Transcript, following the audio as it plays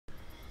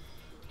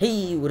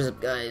Hey, what is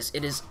up guys?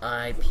 It is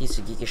I,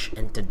 pcgeekish,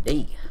 and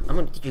today I'm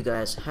going to teach you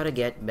guys how to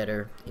get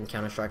better in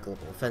Counter-Strike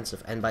Global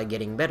Offensive, and by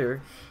getting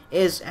better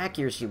is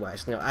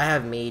accuracy-wise. Now, I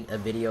have made a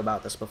video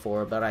about this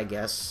before, but I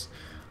guess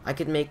I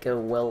could make a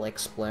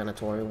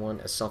well-explanatory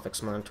one, a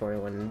self-explanatory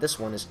one, and this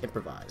one is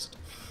improvised.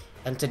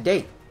 And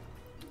today,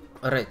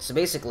 alright, so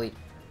basically,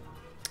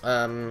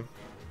 I'm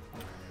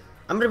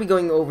going to be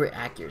going over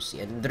accuracy,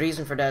 and the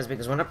reason for that is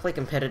because when I play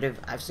competitive,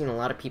 I've seen a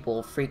lot of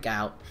people freak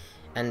out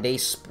and they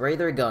spray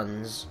their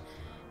guns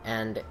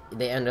and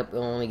they end up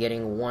only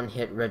getting one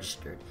hit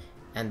registered.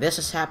 And this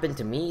has happened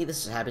to me,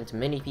 this has happened to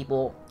many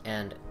people,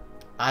 and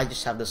I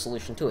just have the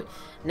solution to it.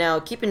 Now,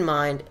 keep in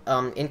mind,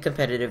 in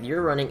competitive,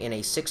 you're running in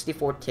a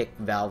 64-tick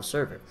Valve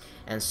server,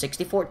 and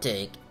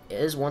 64-tick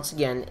is, once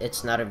again,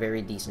 it's not a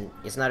very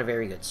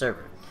good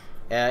server.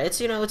 It's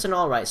an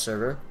alright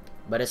server,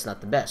 but it's not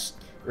the best.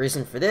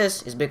 Reason for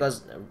this is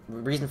because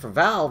reason for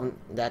Valve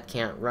that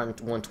can't run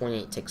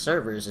 128-tick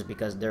servers is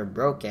because they're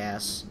broke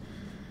ass.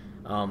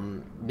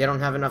 They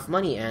don't have enough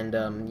money, and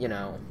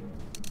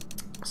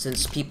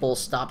since people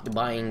stopped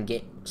buying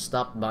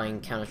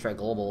Counter-Strike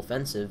Global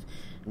Offensive,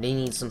 they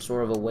need some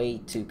sort of a way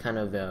to kind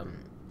of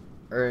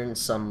earn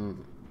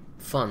some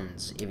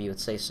funds, if you would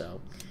say so,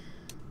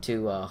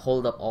 to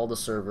hold up all the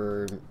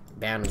server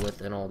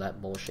bandwidth and all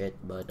that bullshit.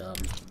 But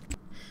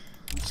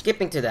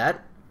skipping to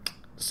that,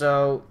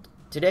 so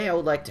today I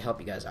would like to help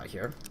you guys out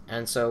here.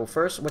 And so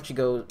first what you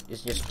go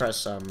is just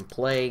press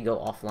play, go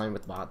offline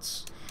with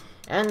bots,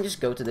 and just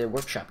go to the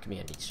workshop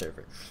community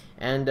server.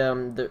 And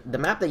the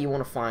map that you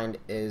want to find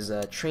is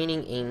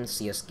Training Aim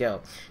CSGO.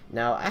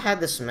 Now, I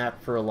had this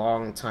map for a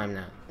long time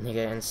now,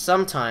 okay, and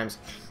sometimes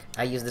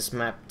I use this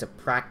map to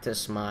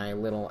practice my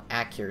little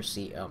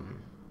accuracy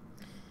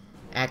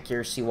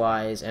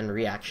wise and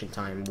reaction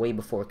time way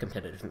before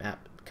competitive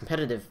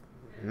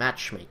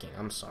matchmaking.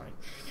 I'm sorry.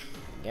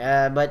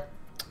 Yeah, but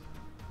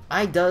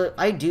I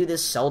do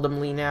this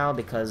seldomly now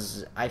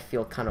because I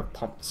feel kind of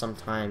pumped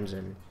sometimes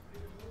and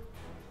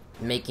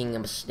making a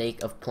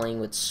mistake of playing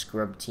with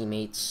scrub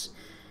teammates.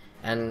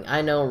 And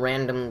I know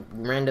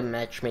random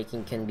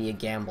matchmaking can be a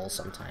gamble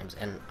sometimes,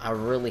 and I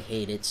really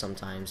hate it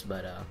sometimes,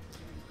 but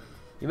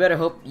you better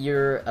hope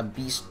you're a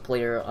beast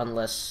player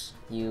unless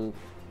you're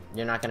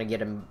not gonna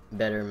get a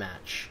better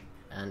match.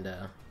 And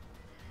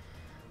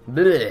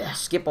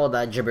skip all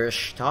that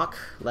gibberish talk,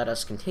 let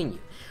us continue.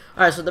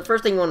 Alright, so the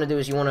first thing you want to do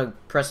is you want to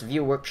press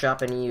view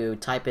workshop and you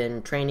type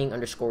in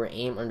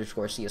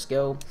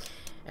training_aim_CSGO,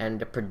 and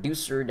the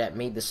producer that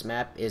made this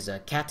map is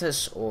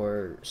Catus,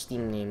 or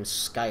Steam name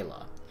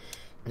Skyla.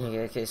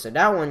 Okay, so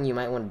that one you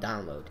might want to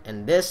download,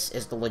 and this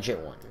is the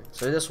legit one.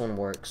 So this one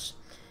works,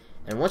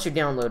 and once you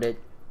download it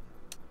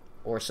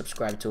or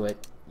subscribe to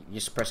it, you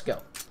just press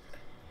go.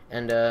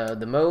 And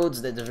the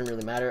modes, that doesn't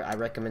really matter. I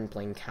recommend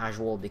playing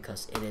casual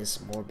because it is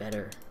more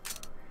better.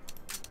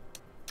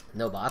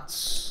 No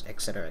bots,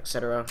 etc.,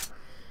 etc.,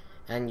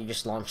 and you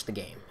just launch the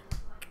game.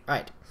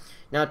 Alright,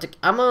 now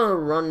I'm gonna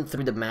run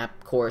through the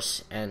map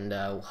course and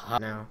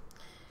now,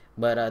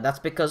 but that's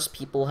because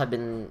people have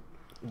been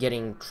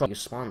getting trouble. You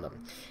spawn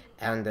them,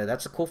 and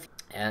that's a cool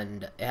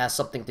and it has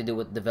something to do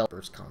with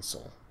developers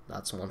console.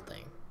 That's one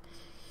thing,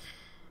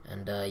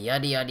 and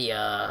yada yada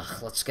yada.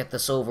 Let's get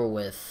this over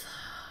with.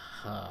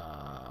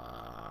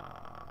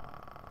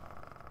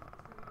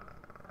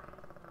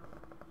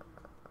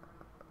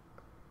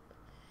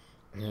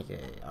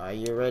 Okay, are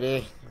you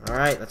ready?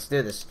 Alright, let's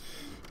do this.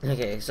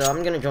 Okay, so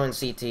I'm gonna join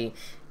CT.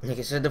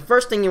 Okay, so the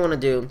first thing you want to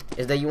do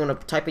is that you want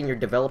to type in your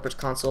developer's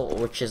console,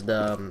 which is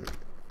the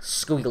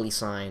squiggly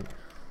sign,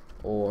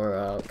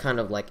 or kind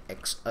of like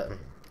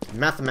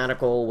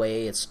mathematical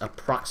way, it's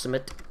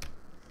approximate.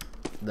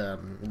 The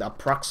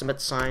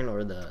approximate sign,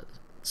 or the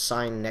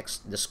sign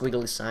next, the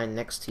squiggly sign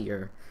next to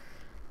your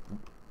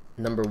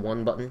number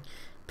 1 button.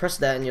 Press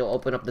that and you'll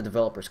open up the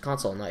developer's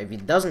console. Now, if you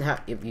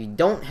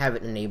don't have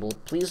it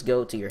enabled, please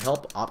go to your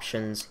help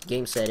options,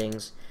 game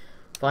settings,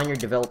 find your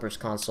developer's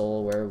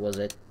console. Where was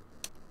it?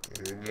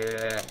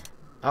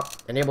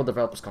 Enable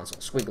developer's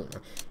console, squiggly,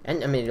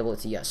 and enable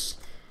it to yes.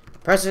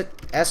 Press it,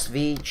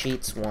 SV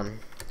cheats 1,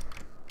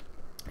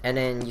 and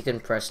then you can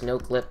press no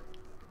clip.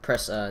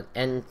 Press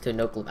N to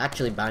no clip.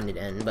 Actually, bind it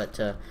N, but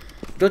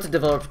go to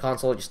developer's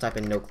console, just type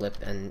in no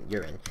clip, and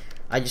you're in.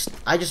 I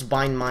just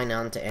bind mine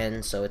on to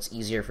N, so it's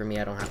easier for me.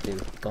 I don't have to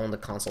go on the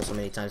console so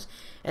many times.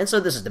 And so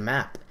this is the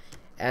map,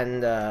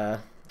 and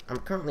I'm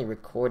currently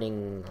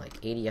recording like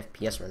 80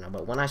 FPS right now.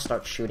 But when I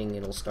start shooting,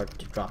 it'll start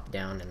to drop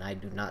down, and I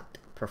do not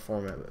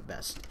perform at my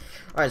best.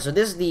 All right, so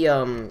this is the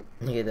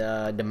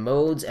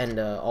modes and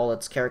all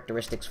its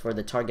characteristics for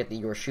the target that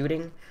you're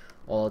shooting.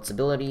 All its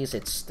abilities,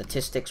 its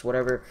statistics,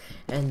 whatever,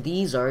 and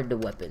these are the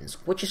weapons,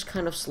 which is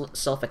kind of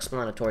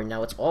self-explanatory.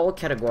 Now, it's all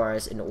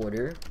categorized in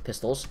order: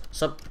 pistols,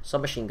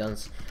 submachine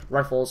guns,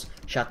 rifles,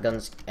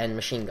 shotguns, and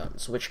machine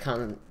guns, which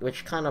kind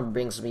of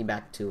brings me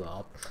back to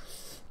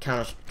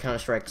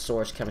Counter-Strike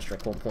Source,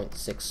 Counter-Strike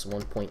 1.6,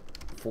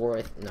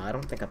 1.4. No, I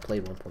don't think I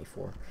played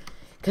 1.4.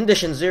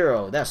 Condition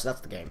 0. That's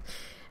the game.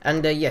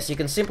 And yes, you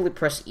can simply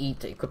press E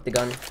to equip the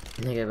gun.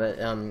 Okay, but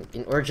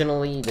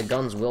originally the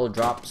guns will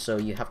drop, so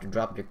you have to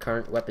drop your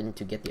current weapon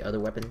to get the other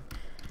weapon.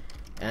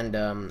 And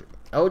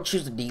I would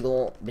choose the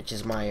Deagle, which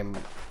is my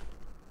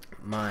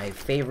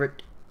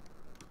favorite.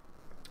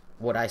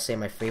 My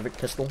favorite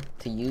pistol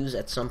to use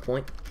at some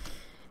point.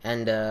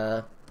 And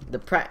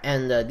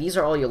these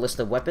are all your list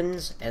of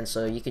weapons, and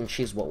so you can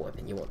choose what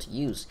weapon you want to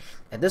use.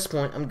 At this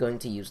point, I'm going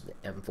to use the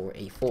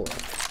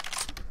M4A4.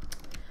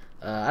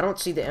 I don't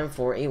see the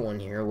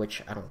M4A1 here,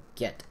 which I don't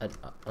get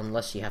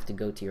unless you have to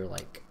go to your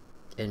like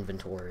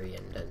inventory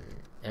and then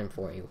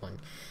M4A1.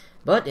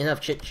 But enough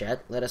chit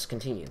chat. Let us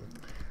continue.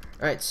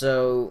 All right,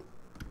 so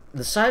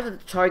the side of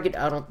the target,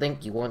 I don't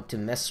think you want to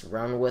mess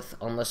around with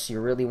unless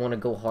you really want to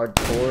go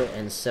hardcore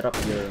and set up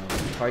your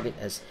target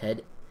as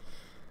head.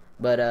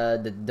 But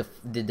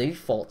the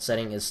default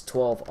setting is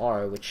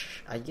 12R,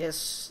 which I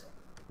guess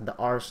the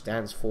R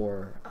stands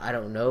for I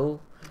don't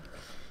know.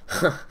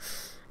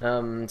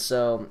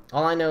 So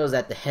all I know is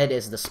that the head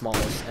is the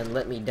smallest, and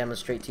let me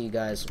demonstrate to you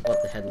guys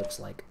what the head looks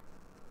like.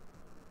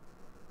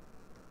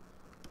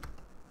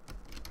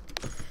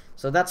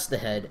 So that's the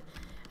head,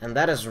 and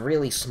that is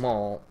really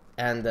small.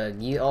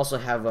 And you also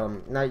have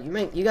now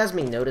you guys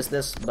may notice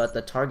this, but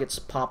the targets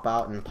pop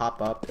out and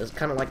pop up. It's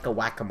kind of like a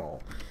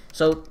whack-a-mole.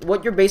 So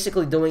what you're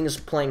basically doing is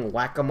playing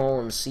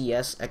whack-a-mole in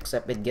CS,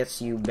 except it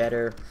gets you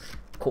better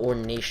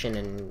coordination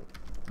and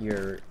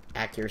your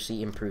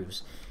accuracy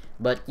improves.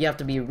 But you have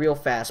to be real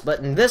fast. But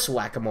in this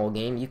whack-a-mole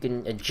game, you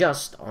can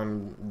adjust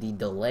on the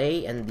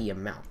delay and the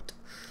amount.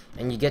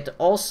 And you get to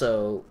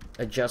also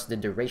adjust the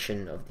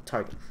duration of the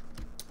target.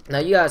 Now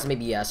you guys may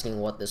be asking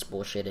what this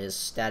bullshit is.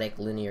 Static,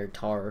 linear,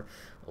 tar,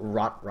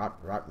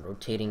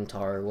 rotating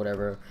tar,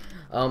 whatever.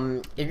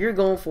 If you're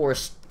going for a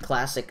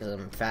classic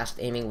fast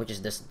aiming, which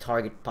is this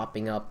target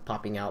popping up,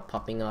 popping out,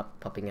 popping up,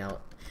 popping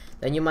out,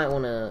 then you might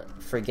want to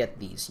forget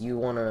these. You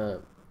want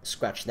to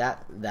scratch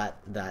that.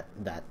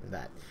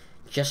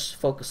 Just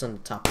focus on the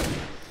top one.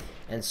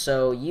 And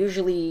so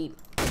usually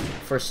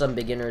for some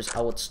beginners I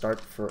would start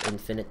for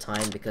infinite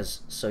time,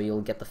 because so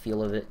you'll get the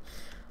feel of it.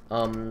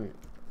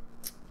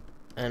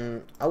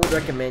 And I would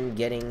recommend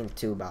getting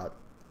to about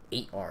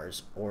 8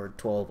 Rs or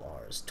 12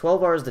 Rs.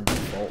 12 Rs is the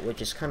default,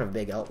 which is kind of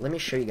big. Let me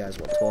show you guys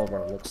what 12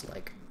 R looks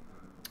like,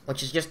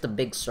 which is just a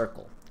big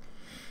circle.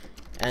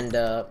 And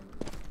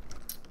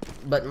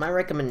but my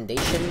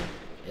recommendation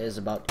is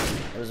about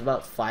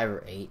 5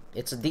 or 8.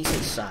 It's a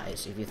decent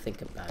size if you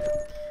think about it.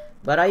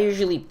 But I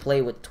usually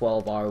play with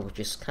 12R, which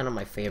is kind of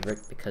my favorite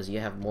because you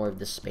have more of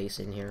this space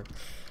in here.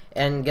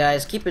 And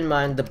guys, keep in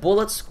mind the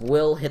bullets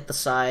will hit the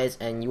sides,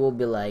 and you will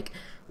be like,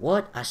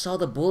 "What? I saw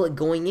the bullet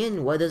going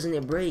in. Why doesn't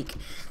it break?"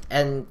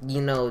 And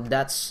you know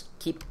that's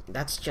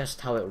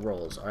just how it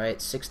rolls. All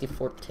right,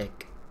 64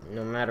 tick.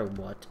 No matter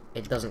what,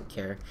 it doesn't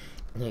care.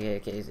 Okay,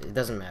 it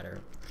doesn't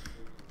matter.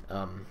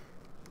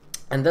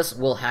 And this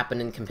will happen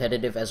in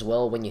competitive as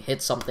well. When you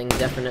hit something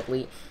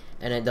definitely,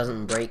 and it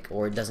doesn't break,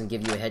 or it doesn't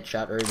give you a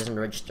headshot, or it doesn't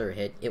register a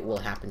hit, it will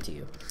happen to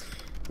you.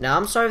 Now,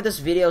 I'm sorry if this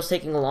video is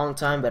taking a long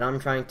time, but I'm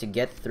trying to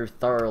get through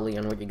thoroughly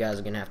on what you guys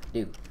are gonna have to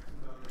do.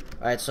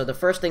 Alright, so the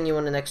first thing you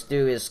want to next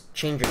do is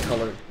change your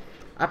color.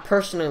 I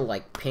personally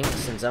like pink,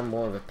 since I'm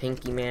more of a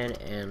pinky man,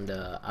 and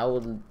I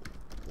would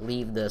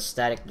leave the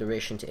static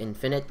duration to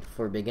infinite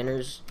for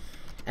beginners,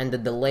 and the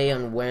delay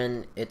on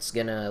when it's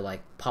gonna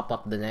like pop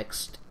up the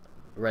next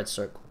red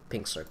circle,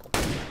 pink circle.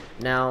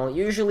 Now,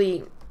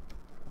 usually,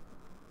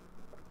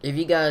 if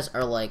you guys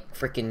are like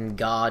freaking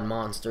god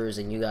monsters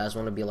and you guys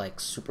want to be like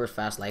super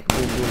fast, like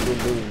boom, boom, boom,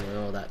 boom, and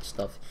all that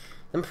stuff,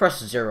 then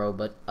press 0,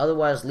 but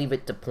otherwise leave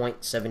it to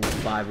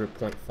 0.75 or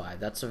 0.5.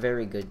 That's a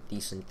very good,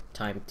 decent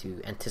time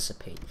to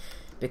anticipate.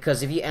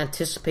 Because if you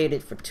anticipate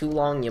it for too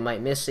long, you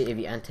might miss it. If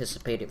you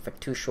anticipate it for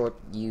too short,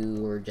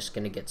 you are just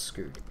gonna get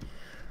screwed.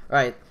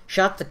 Alright,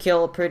 shot to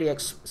kill, pretty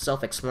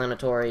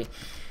self-explanatory.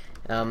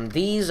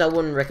 These I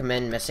wouldn't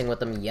recommend messing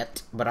with them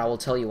yet, but I will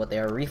tell you what they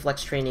are.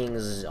 Reflex training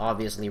is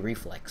obviously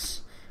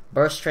reflex.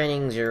 Burst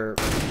training is your,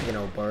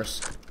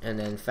 burst. And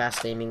then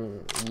fast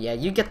aiming, yeah,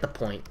 you get the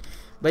point.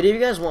 But if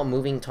you guys want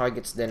moving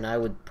targets, then I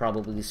would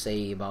probably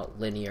say about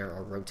linear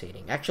or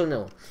rotating. Actually,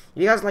 no.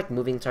 If you guys like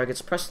moving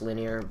targets, press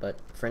linear, but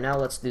for now,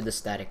 let's do the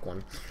static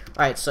one.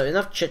 Alright, so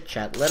enough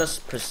chit-chat. Let us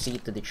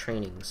proceed to the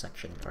training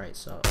section. Alright,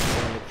 so I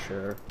want to make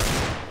sure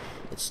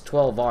it's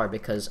 12R,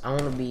 because I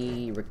want to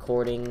be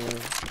recording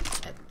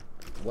at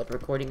what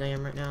recording I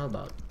am right now,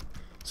 about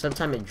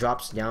sometimes it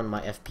drops down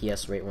my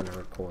FPS rate when I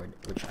record,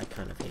 which I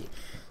kind of hate.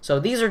 So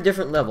these are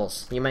different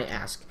levels, you might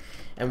ask.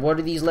 And what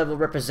do these levels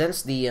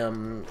represents?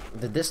 The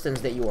distance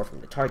that you are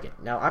from the target.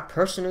 Now, I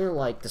personally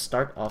like to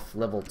start off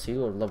level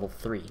 2 or level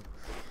 3.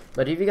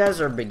 But if you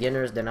guys are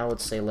beginners, then I would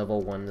say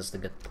level 1 is the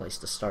good place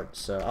to start.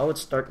 So I would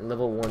start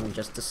level 1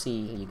 just to see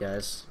you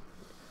guys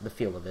the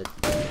feel of it.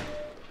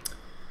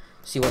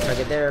 See one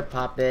target there,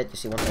 pop it. You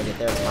see one target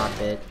there, pop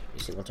it. You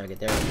see one target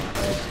there, pop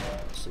it.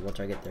 You see one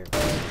target there.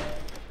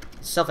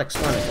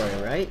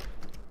 Self-explanatory, right?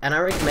 And I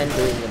recommend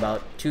doing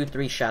about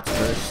 2-3 shots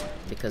first,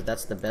 because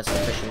that's the best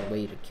efficient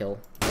way to kill.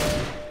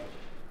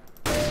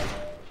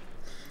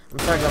 I'm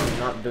sorry if I'm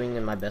not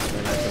doing my best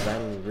right now, because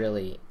I'm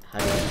really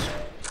having...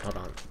 Hold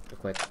on, real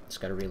quick.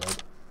 Just gotta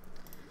reload.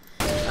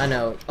 I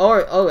know.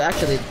 Oh,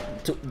 actually,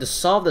 to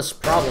solve this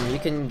problem, you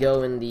can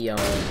go in the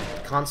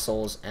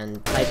consoles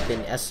and type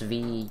in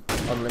SV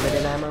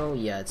unlimited ammo.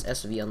 Yeah, it's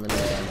SV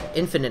unlimited ammo.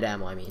 Infinite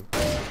ammo, I mean.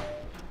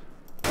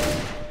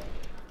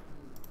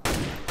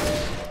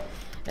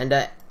 And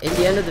in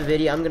the end of the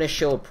video, I'm gonna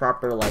show a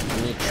proper like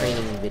me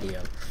training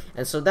video.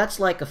 And so that's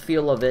like a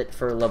feel of it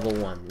for level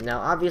 1. Now,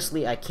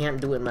 obviously, I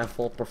can't do it in my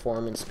full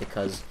performance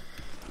because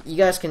you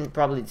guys can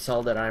probably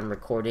tell that I'm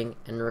recording,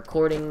 and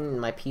recording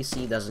my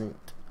PC doesn't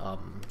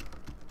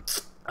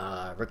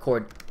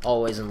record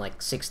always in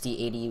like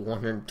 60, 80,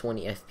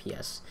 120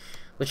 FPS,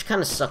 which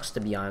kind of sucks, to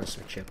be honest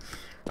with you.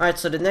 Alright,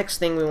 so the next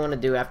thing we want to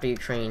do after you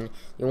train,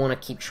 you want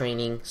to keep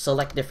training,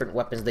 select different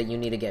weapons that you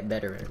need to get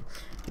better in.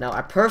 Now,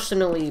 I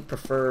personally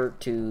prefer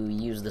to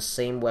use the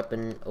same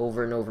weapon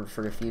over and over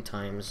for a few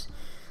times,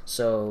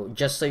 so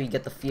just so you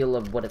get the feel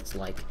of what it's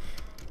like.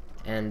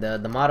 And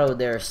the motto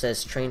there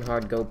says train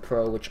hard, go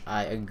pro, which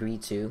I agree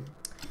to.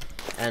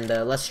 And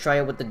let's try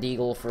it with the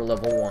Deagle for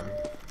level 1.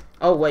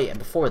 Oh wait,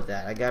 before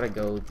that, I gotta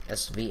go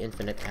SV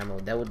infinite ammo.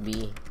 That would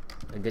be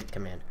a good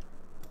command.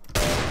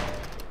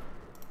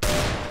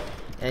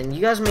 And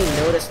you guys may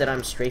notice that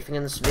I'm strafing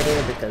in this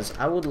video because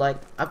I've always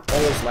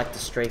liked to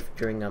strafe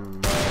during my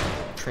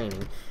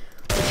training,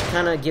 which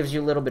kind of gives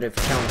you a little bit of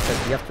challenge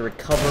because you have to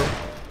recover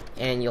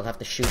and you'll have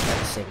to shoot at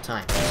the same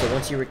time. So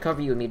once you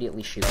recover, you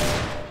immediately shoot.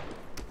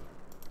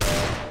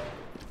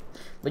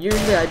 But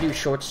usually I do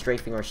short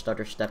strafing or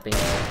stutter stepping.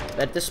 But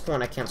at this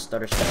point I can't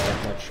stutter step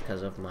that much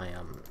because of my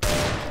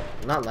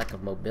not lack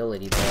of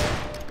mobility,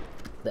 but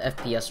the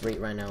FPS rate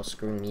right now is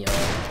screwing me up.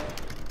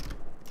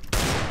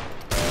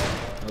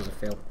 That was a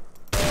fail.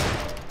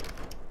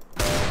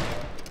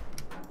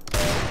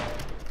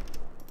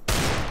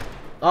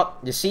 Oh,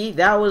 you see,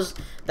 that was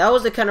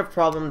the kind of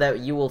problem that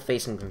you will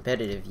face in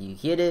competitive. You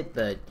hit it,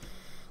 but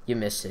you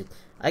miss it.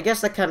 I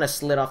guess that kind of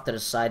slid off to the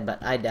side,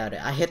 but I doubt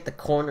it. I hit the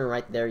corner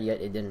right there,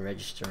 yet it didn't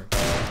register.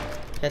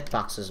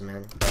 Hitboxes,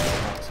 man.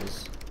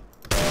 Hitboxes.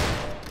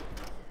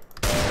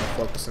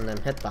 Focus on them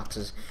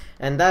hitboxes.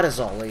 And that is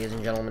all, ladies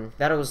and gentlemen.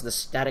 That was the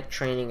static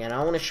training, and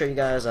I want to show you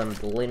guys the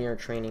linear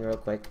training real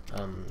quick.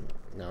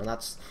 No,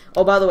 that's...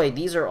 Oh, by the way,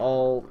 these are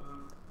all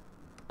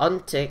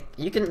untick.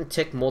 You can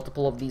tick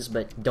multiple of these,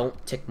 but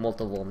don't tick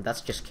multiple of them.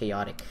 That's just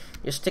chaotic.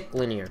 Just tick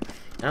linear.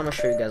 And I'm going to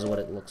show you guys what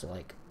it looks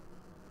like.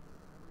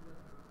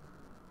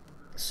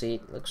 See,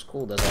 it looks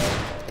cool, doesn't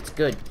it? It's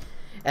good.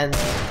 And,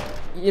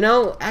 you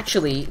know,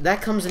 actually,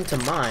 that comes into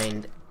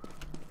mind.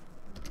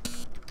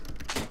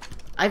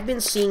 I've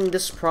been seeing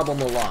this problem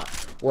a lot,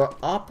 where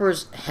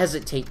oppers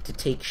hesitate to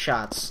take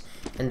shots,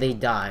 and they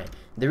die.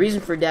 The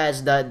reason for that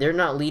is that they're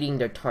not leading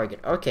their target.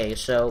 Okay,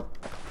 so,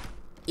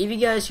 if you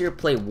guys here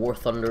play War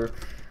Thunder,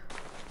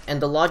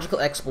 and the logical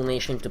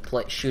explanation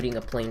to shooting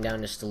a plane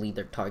down is to lead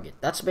their target.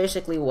 That's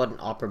basically what an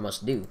opper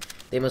must do.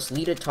 They must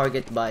lead a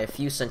target by a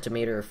few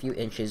centimeters or a few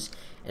inches,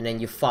 and then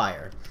you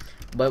fire.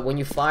 But when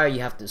you fire,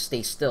 you have to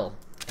stay still.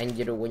 And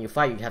you know, when you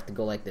fire, you have to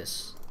go like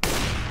this.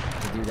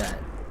 To do that.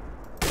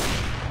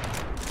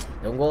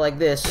 Don't go like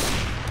this.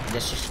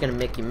 That's just gonna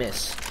make you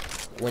miss.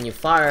 When you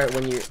fire,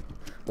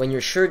 when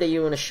you're sure that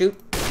you want to shoot,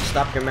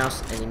 stop your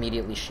mouse and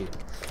immediately shoot.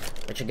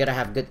 But you gotta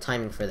have good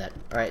timing for that.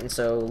 Alright, and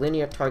so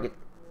linear target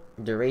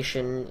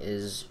duration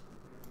is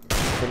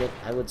infinite,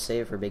 I would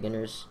say, for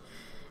beginners.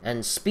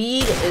 And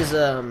speed is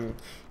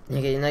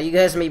okay, now you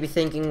guys may be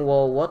thinking,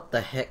 well, what the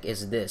heck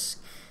is this?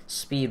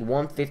 Speed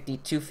 150,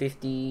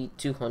 250,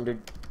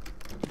 200,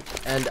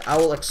 and I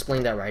will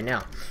explain that right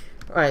now.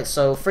 Alright,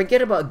 so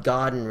forget about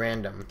God and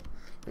random.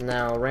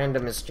 Now,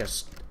 random is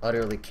just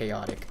utterly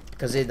chaotic,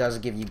 because it does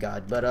give you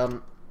God, but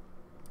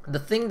the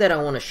thing that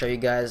I want to show you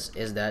guys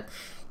is that,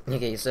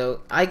 okay,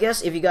 so I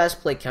guess if you guys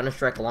play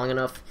Counter-Strike long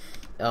enough,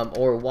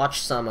 or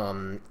watch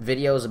some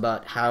videos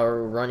about how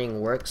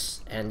running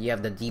works, and you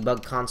have the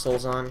debug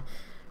consoles on,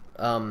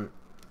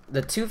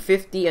 the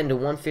 250 and the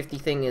 150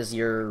 thing is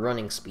your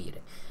running speed,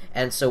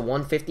 and so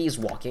 150 is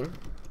walking,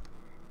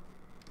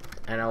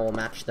 and I will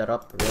match that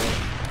up. Really,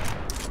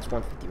 it's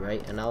 150,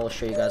 right? And I will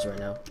show you guys right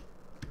now.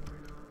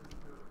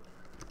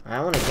 I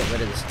want to get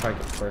rid of this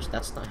target first.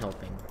 That's not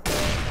helping.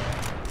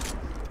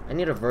 I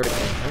need a vertical.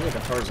 I need a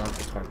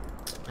horizontal target.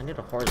 I need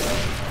a horizontal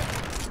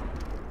target.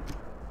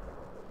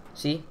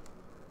 See?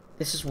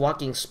 This is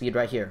walking speed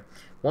right here.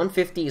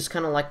 150 is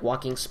kind of like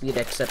walking speed,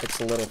 except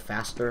it's a little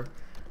faster.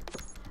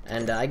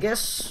 And I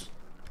guess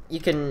you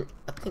can,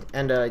 I think,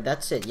 and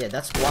that's it. Yeah,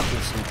 that's walking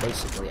speed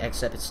basically,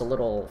 except it's a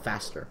little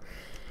faster.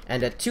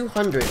 And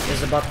 200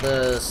 is about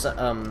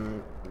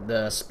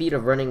the speed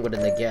of running with a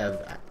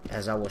Negev,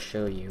 as I will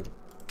show you.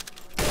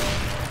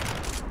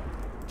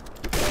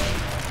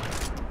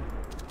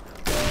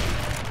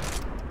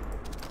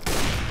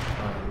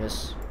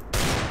 Miss.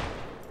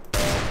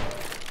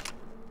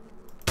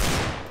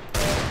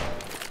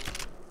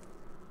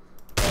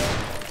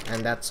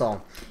 And that's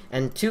all.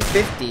 And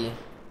 250,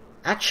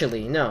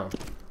 actually, no.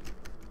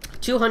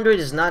 200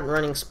 is not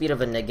running speed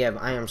of a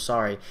Negev. I am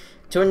sorry.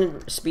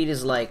 200 speed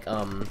is like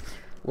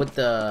with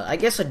the, I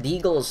guess a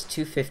Deagle is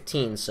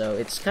 215, so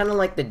it's kind of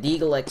like the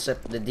Deagle,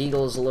 except the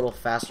Deagle is a little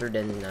faster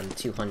than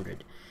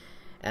 200.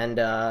 And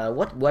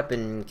what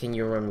weapon can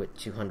you run with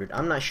 200?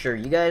 I'm not sure.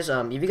 You guys,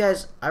 if you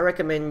guys, I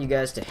recommend you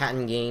guys to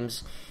Hatton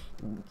Games.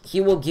 He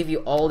will give you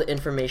all the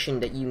information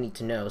that you need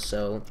to know.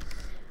 So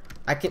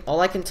all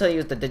I can tell you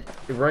is that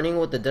running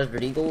with the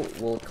Desert Eagle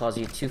will cause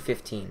you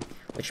 215,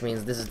 which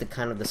means this is the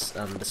kind of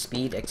the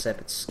speed,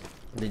 except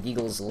the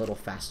Deagle is a little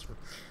faster.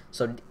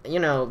 So, you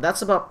know,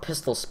 that's about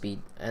pistol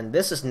speed, and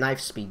this is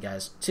knife speed,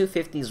 guys.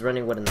 250 is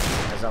running with a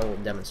knife, as I will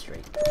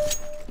demonstrate.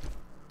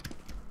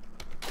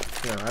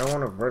 No, I don't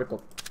want a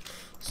vertical.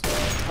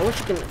 I wish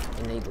you can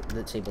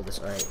disable this.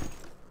 Alright.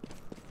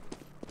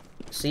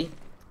 See?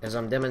 As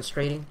I'm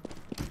demonstrating,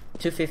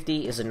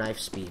 250 is a knife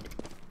speed.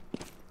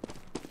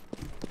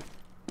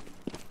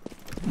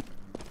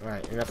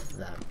 Alright, enough of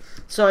that.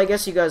 So I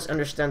guess you guys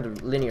understand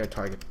the linear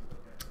target.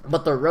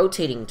 But the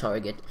rotating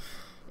target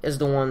is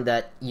the one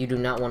that you do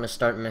not want to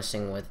start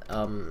messing with.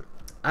 I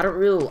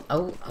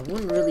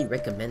wouldn't really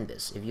recommend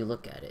this if you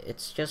look at it.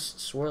 It's just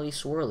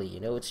swirly, you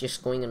know, it's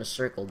just going in a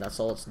circle, that's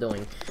all it's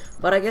doing.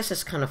 But I guess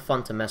it's kind of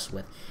fun to mess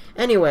with.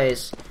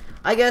 Anyways,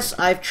 I guess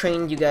I've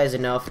trained you guys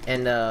enough,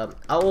 and I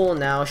will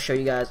now show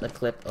you guys a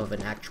clip of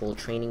an actual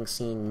training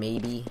scene,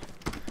 maybe.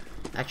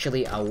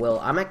 Actually, I will.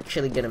 I'm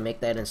actually gonna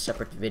make that in a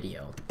separate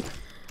video.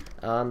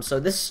 So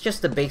this is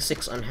just the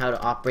basics on how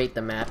to operate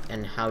the map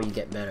and how you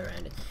get better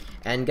at it.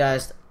 And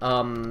guys,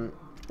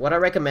 what I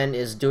recommend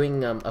is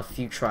doing a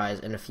few tries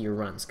and a few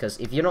runs, because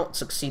if you don't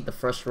succeed the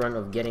first run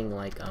of getting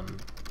like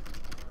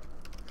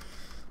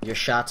your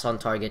shots on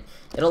target,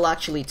 it'll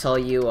actually tell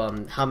you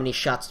how many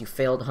shots you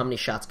failed, how many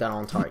shots got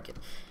on target.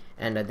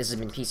 And this has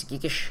been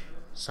pcgeekish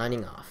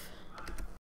signing off.